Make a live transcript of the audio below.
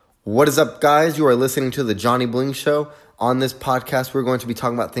What is up, guys? You are listening to The Johnny Bling Show. On this podcast, we're going to be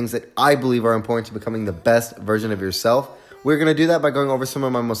talking about things that I believe are important to becoming the best version of yourself. We're going to do that by going over some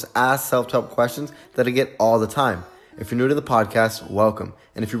of my most asked self-help questions that I get all the time. If you're new to the podcast, welcome.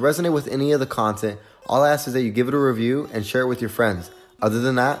 And if you resonate with any of the content, all I ask is that you give it a review and share it with your friends. Other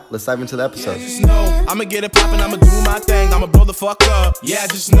than that, let's dive into the episode. Yeah, just know, I'ma get it poppin', I'ma do my thing, I'ma blow the fuck up. Yeah,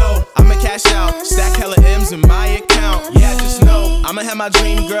 just know, I'ma cash out, stack hella M's in my account. Yeah, just know, I'ma have my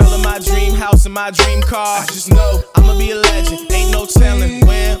dream girl in my dream house in my dream car. Just know, I'ma be a legend, ain't no telling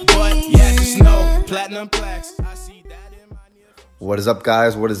when, but yeah, just know, platinum plaques, I see that in my near future. What is up,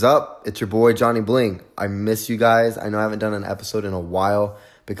 guys? What is up? It's your boy, Johnny Bling. I miss you guys. I know I haven't done an episode in a while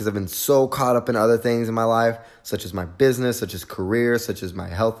because I've been so caught up in other things in my life, such as my business, such as career, such as my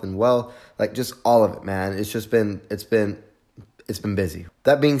health and wealth, like just all of it, man. It's been busy.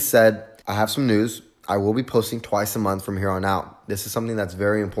 That being said, I have some news. I will be posting twice a month from here on out. This is something that's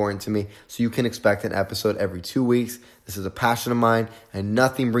very important to me, so you can expect an episode every 2 weeks. This is a passion of mine, and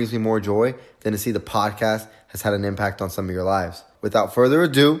nothing brings me more joy than to see the podcast has had an impact on some of your lives. Without further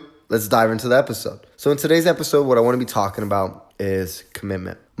ado, let's dive into the episode. So in today's episode, what I want to be talking about is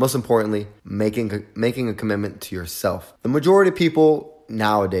commitment. Most importantly, making a commitment to yourself. The majority of people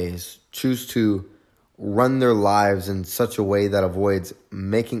nowadays choose to run their lives in such a way that avoids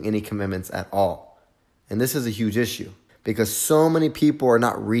making any commitments at all. And this is a huge issue because so many people are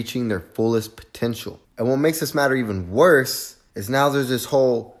not reaching their fullest potential. And what makes this matter even worse is now there's this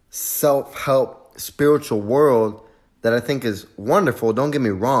whole self-help spiritual world that I think is wonderful, don't get me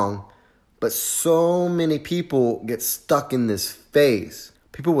wrong, but so many people get stuck in this phase.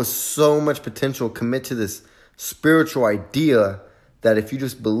 People with so much potential commit to this spiritual idea that if you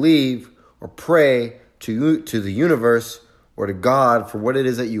just believe or pray to the universe or to God for what it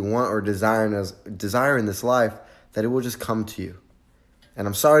is that you want or desire in this life, that it will just come to you. And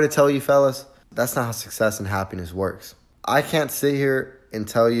I'm sorry to tell you, fellas, that's not how success and happiness works. I can't sit here and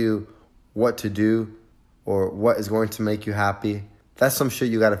tell you what to do or what is going to make you happy. That's some shit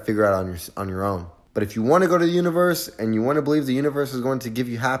you got to figure out on your own. But if you want to go to the universe and you want to believe the universe is going to give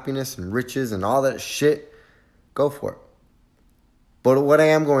you happiness and riches and all that shit, go for it. But what I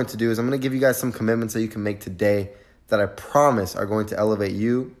am going to do is I'm going to give you guys some commitments that you can make today that I promise are going to elevate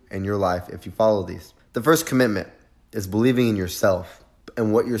you and your life if you follow these. The first commitment is believing in yourself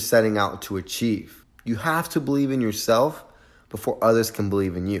and what you're setting out to achieve. You have to believe in yourself before others can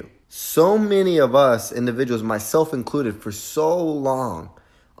believe in you. So many of us individuals, myself included, for so long,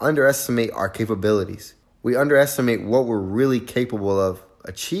 underestimate our capabilities. We underestimate what we're really capable of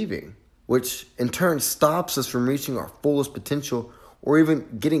achieving, which in turn stops us from reaching our fullest potential or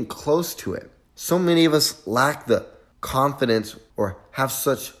even getting close to it. So many of us lack the confidence or have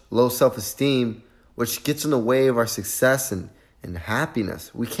such low self-esteem, which gets in the way of our success and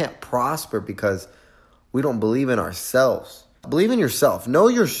happiness. We can't prosper because we don't believe in ourselves. Believe in yourself. Know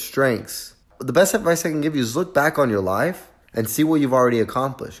your strengths. The best advice I can give you is look back on your life and see what you've already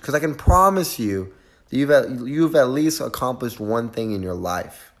accomplished. Because I can promise you that you've at least accomplished one thing in your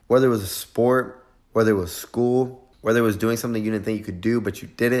life. Whether it was a sport, whether it was school, whether it was doing something you didn't think you could do, but you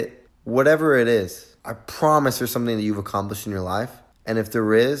did it. Whatever it is, I promise there's something that you've accomplished in your life. And if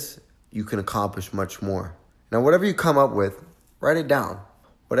there is, you can accomplish much more. Now, whatever you come up with, write it down.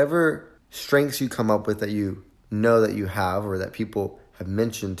 Whatever strengths you come up with that you know that you have or that people have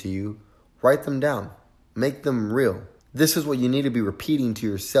mentioned to you, write them down. Make them real. This is what you need to be repeating to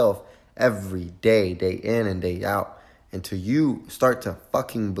yourself every day, day in and day out, until you start to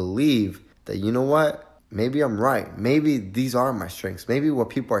fucking believe that, you know what? Maybe I'm right. Maybe these are my strengths. Maybe what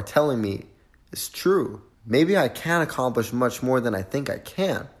people are telling me is true. Maybe I can accomplish much more than I think I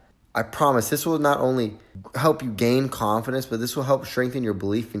can. I promise this will not only help you gain confidence, but this will help strengthen your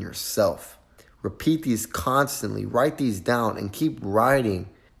belief in yourself. Repeat these constantly. Write these down and keep writing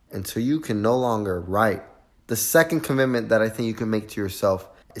until you can no longer write. The second commitment that I think you can make to yourself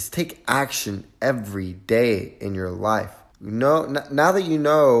is take action every day in your life. Now that you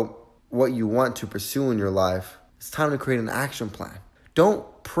know what you want to pursue in your life, it's time to create an action plan.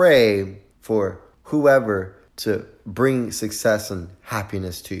 Don't pray for whoever to bring success and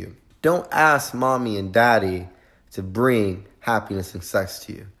happiness to you. Don't ask mommy and daddy to bring happiness and success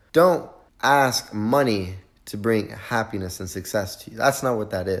to you. Don't ask money to bring happiness and success to you. That's not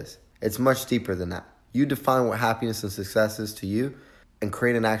what that is. It's much deeper than that. You define what happiness and success is to you and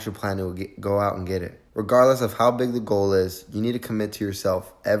create an action plan to go out and get it. Regardless of how big the goal is, you need to commit to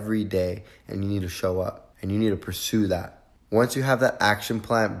yourself every day and you need to show up and you need to pursue that. Once you have that action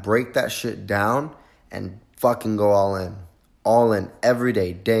plan, break that shit down and fucking go all in. All in every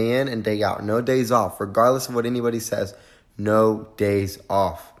day, day in and day out. No days off. Regardless of what anybody says, no days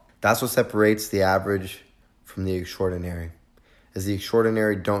off. That's what separates the average from the extraordinary. Is the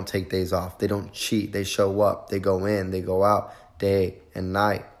extraordinary don't take days off. They don't cheat. They show up. They go in. They go out day and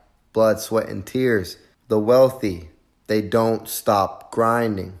night. Blood, sweat, and tears. The wealthy, they don't stop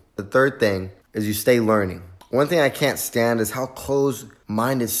grinding. The third thing is you stay learning. One thing I can't stand is how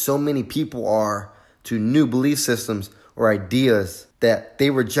closed-minded so many people are to new belief systems or ideas that they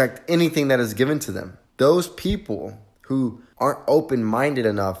reject anything that is given to them. Those people who aren't open-minded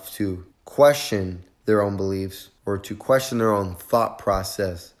enough to question their own beliefs or to question their own thought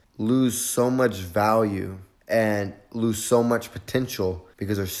process lose so much value and lose so much potential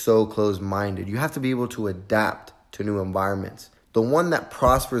because they're so closed-minded. You have to be able to adapt to new environments. The one that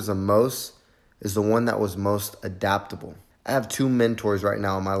prospers the most is the one that was most adaptable. I have 2 mentors right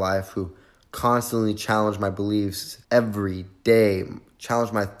now in my life who constantly challenge my beliefs every day,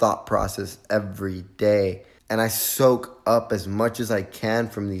 challenge my thought process every day. And I soak up as much as I can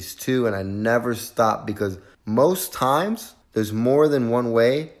from these 2, and I never stop because most times there's more than one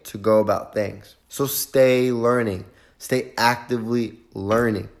way to go about things. So stay learning. Stay actively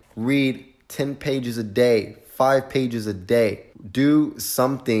learning. Read 10 pages a day, 5 pages a day. Do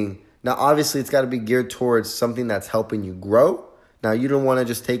something. Now, obviously, it's got to be geared towards something that's helping you grow. Now, you don't want to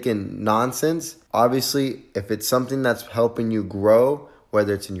just take in nonsense. Obviously, if it's something that's helping you grow,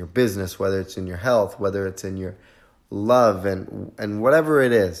 whether it's in your business, whether it's in your health, whether it's in your love and whatever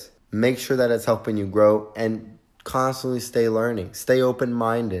it is, make sure that it's helping you grow and constantly stay learning. Stay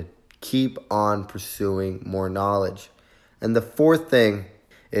open-minded. Keep on pursuing more knowledge. And the fourth thing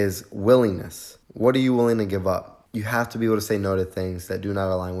is willingness. What are you willing to give up? You have to be able to say no to things that do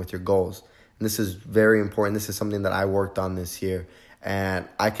not align with your goals. And this is very important. This is something that I worked on this year. And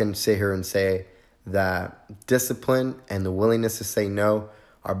I can sit here and say that discipline and the willingness to say no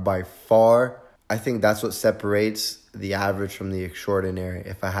are by far, I think that's what separates the average from the extraordinary,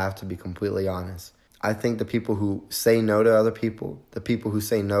 if I have to be completely honest. I think the people who say no to other people, the people who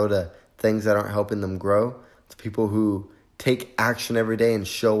say no to things that aren't helping them grow, the people who take action every day and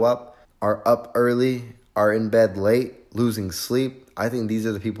show up, are up early, are in bed late, losing sleep, I think these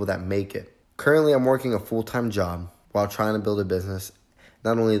are the people that make it. Currently, I'm working a full-time job while trying to build a business.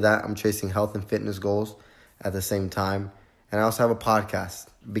 Not only that, I'm chasing health and fitness goals at the same time. And I also have a podcast.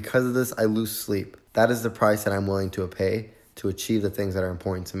 Because of this, I lose sleep. That is the price that I'm willing to pay to achieve the things that are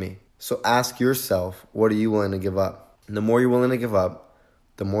important to me. So ask yourself, what are you willing to give up? And the more you're willing to give up,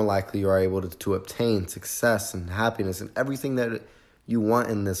 the more likely you are able to obtain success and happiness and everything that you want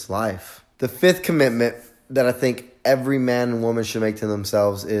in this life. The fifth commitment that I think every man and woman should make to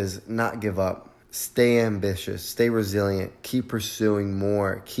themselves is not give up. Stay ambitious, stay resilient, keep pursuing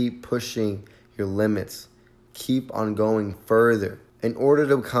more, keep pushing your limits, keep on going further. In order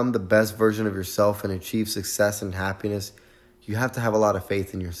to become the best version of yourself and achieve success and happiness, you have to have a lot of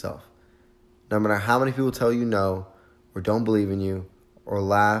faith in yourself. No matter how many people tell you no, or don't believe in you, or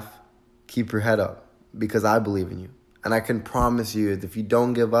laugh, keep your head up, because I believe in you. And I can promise you, if you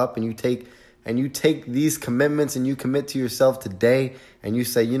don't give up and you take these commitments and you commit to yourself today and you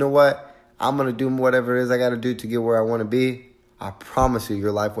say, you know what, I'm going to do whatever it is I got to do to get where I want to be, I promise you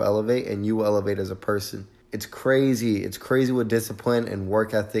your life will elevate and you will elevate as a person. It's crazy. It's crazy what discipline and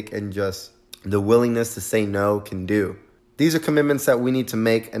work ethic and just the willingness to say no can do. These are commitments that we need to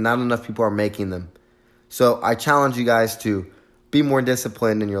make and not enough people are making them. So I challenge you guys to be more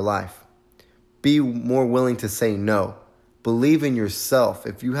disciplined in your life. Be more willing to say no. Believe in yourself.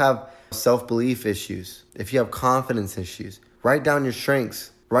 If you have self-belief issues, if you have confidence issues, write down your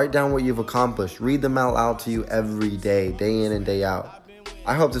strengths. Write down what you've accomplished. Read them out loud to you every day, day in and day out.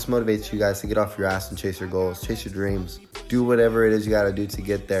 I hope this motivates you guys to get off your ass and chase your goals, chase your dreams. Do whatever it is you got to do to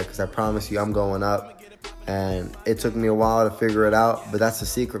get there, because I promise you I'm going up. And it took me a while to figure it out, but that's the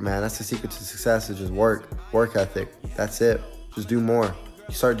secret, man. That's the secret to success, is just work ethic. That's it. Just do more.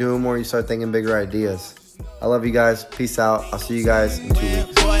 You start doing more, you start thinking bigger ideas. I love you guys. Peace out. I'll see you guys in 2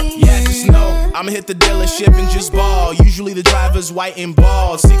 weeks. Yeah, just know I'ma hit the dealership and just ball. Usually the driver's white and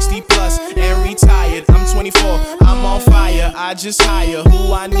bald, 60 plus and retired. I'm 24, I'm on fire. I just hire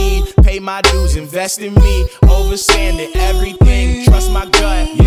who I need, pay my dues, invest in me, overstanding everything. Trust my gut.